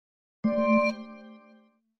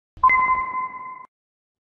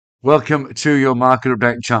Welcome to your market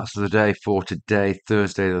update and charts of the day for today,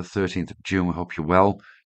 Thursday, the 13th of June. We hope you're well.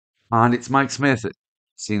 And it's Mike Smith,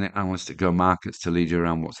 Senior Analyst at Go Markets, to lead you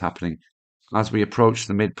around what's happening as we approach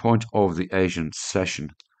the midpoint of the Asian session.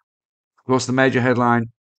 Of course, the major headline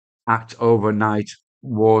act overnight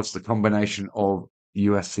was the combination of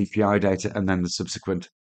US CPI data and then the subsequent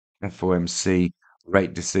FOMC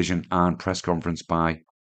rate decision and press conference by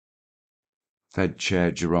Fed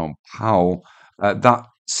Chair Jerome Powell. That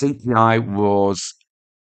CPI was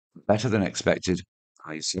better than expected,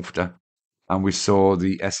 i.e. softer, and we saw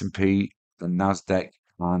the S&P, the Nasdaq,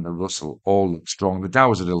 and the Russell all look strong. The Dow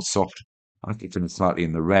was a little soft. I think it's slightly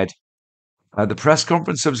in the red. The press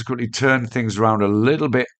conference subsequently turned things around a little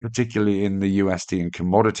bit, particularly in the USD and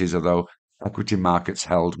commodities, although equity markets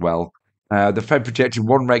held well. The Fed projected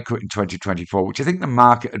one rate cut in 2024, which I think the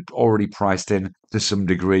market had already priced in to some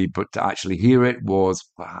degree, but to actually hear it was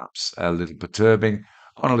perhaps a little perturbing,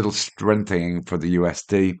 on a little strengthening for the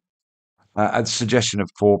USD. A suggestion of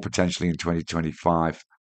four potentially in 2025.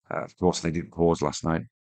 Of course, they did pause last night.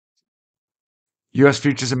 US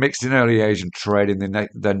futures are mixed in early Asian trading.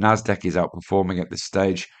 The Nasdaq is outperforming at this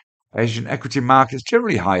stage. Asian equity markets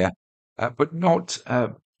generally higher, but not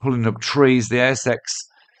pulling up trees. The ASX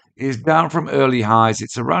is down from early highs.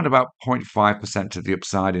 It's around about 0.5% to the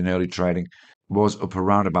upside in early trading. Was up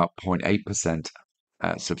around about 0.8%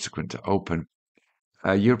 subsequent to open.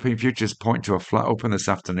 European futures point to a flat open this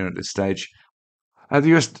afternoon at this stage.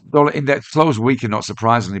 The US dollar index closed weaker, not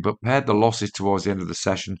surprisingly, but paired the losses towards the end of the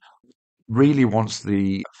session. Really, once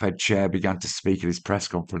the Fed chair began to speak at his press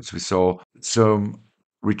conference, we saw some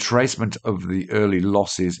retracement of the early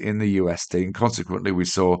losses in the USD, and consequently, we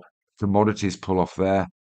saw commodities pull off their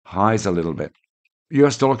highs a little bit.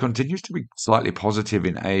 US dollar continues to be slightly positive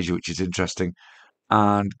in Asia, which is interesting.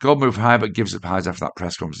 And gold moved higher, but gives up highs after that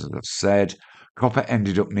press conference, as I've said. Copper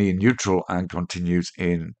ended up near neutral and continues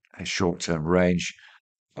in a short-term range.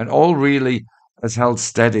 And oil really has held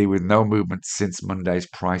steady with no movement since Monday's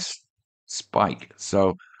price spike.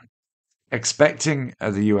 So expecting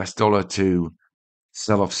the US dollar to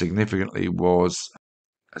sell off significantly was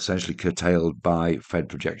essentially curtailed by Fed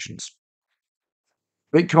projections.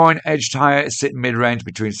 Bitcoin edged higher, sitting mid-range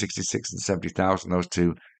between 66 and 70,000. Those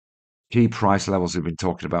two key price levels we've been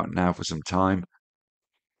talking about now for some time.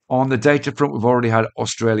 On the data front, we've already had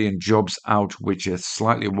Australian jobs out, which are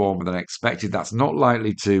slightly warmer than expected. That's not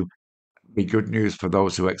likely to be good news for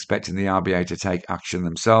those who are expecting the RBA to take action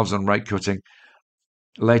themselves on rate cutting.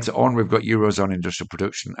 Later on, we've got Eurozone industrial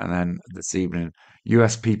production, and then this evening,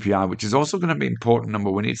 US PPI, which is also going to be an important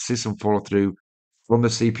number. We need to see some follow through from the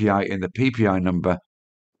CPI in the PPI number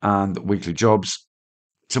and weekly jobs.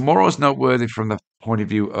 Tomorrow's noteworthy from the point of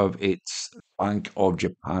view of its Bank of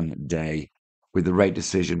Japan Day, with the rate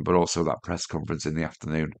decision, but also that press conference in the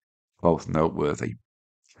afternoon, both noteworthy.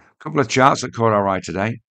 A couple of charts that caught our eye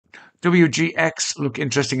today. WGX look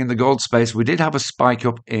interesting in the gold space. We did have a spike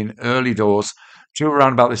up in early doors to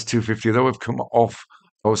around about this 250, though we've come off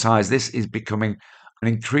those highs. This is becoming an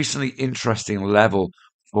increasingly interesting level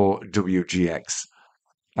for WGX.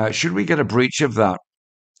 Should we get a breach of that,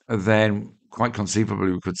 then quite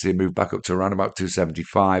conceivably we could see a move back up to around about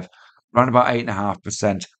 275, around about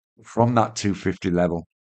 8.5% from that 250 level.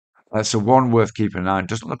 So one worth keeping an eye on.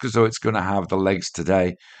 Doesn't look as though it's going to have the legs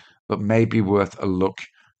today, but maybe worth a look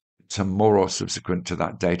tomorrow subsequent to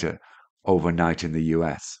that data overnight in the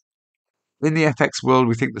US. In the FX world,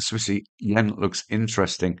 we think the Swiss yen looks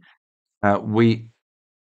interesting. We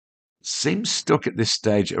seem stuck at this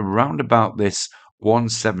stage around about this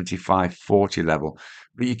 175.40 level,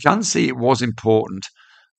 but you can see it was important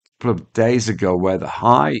a couple of days ago where the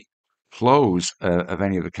high close of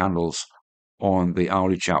any of the candles on the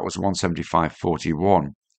hourly chart was 175.41.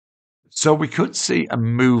 So we could see a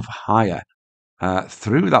move higher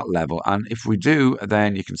through that level. And if we do,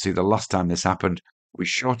 then you can see the last time this happened, we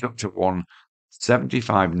shot up to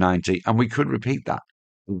 175.90, and we could repeat that.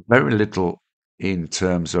 Very little in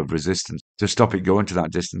terms of resistance to stop it going to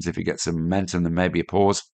that distance. If it gets some momentum, then maybe a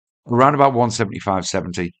pause around about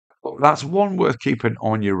 175.70. That's one worth keeping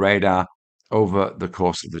on your radar over the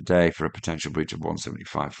course of the day for a potential breach of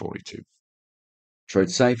 175.42.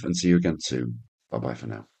 Trade safe and see you again soon. Bye bye for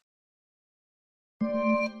now.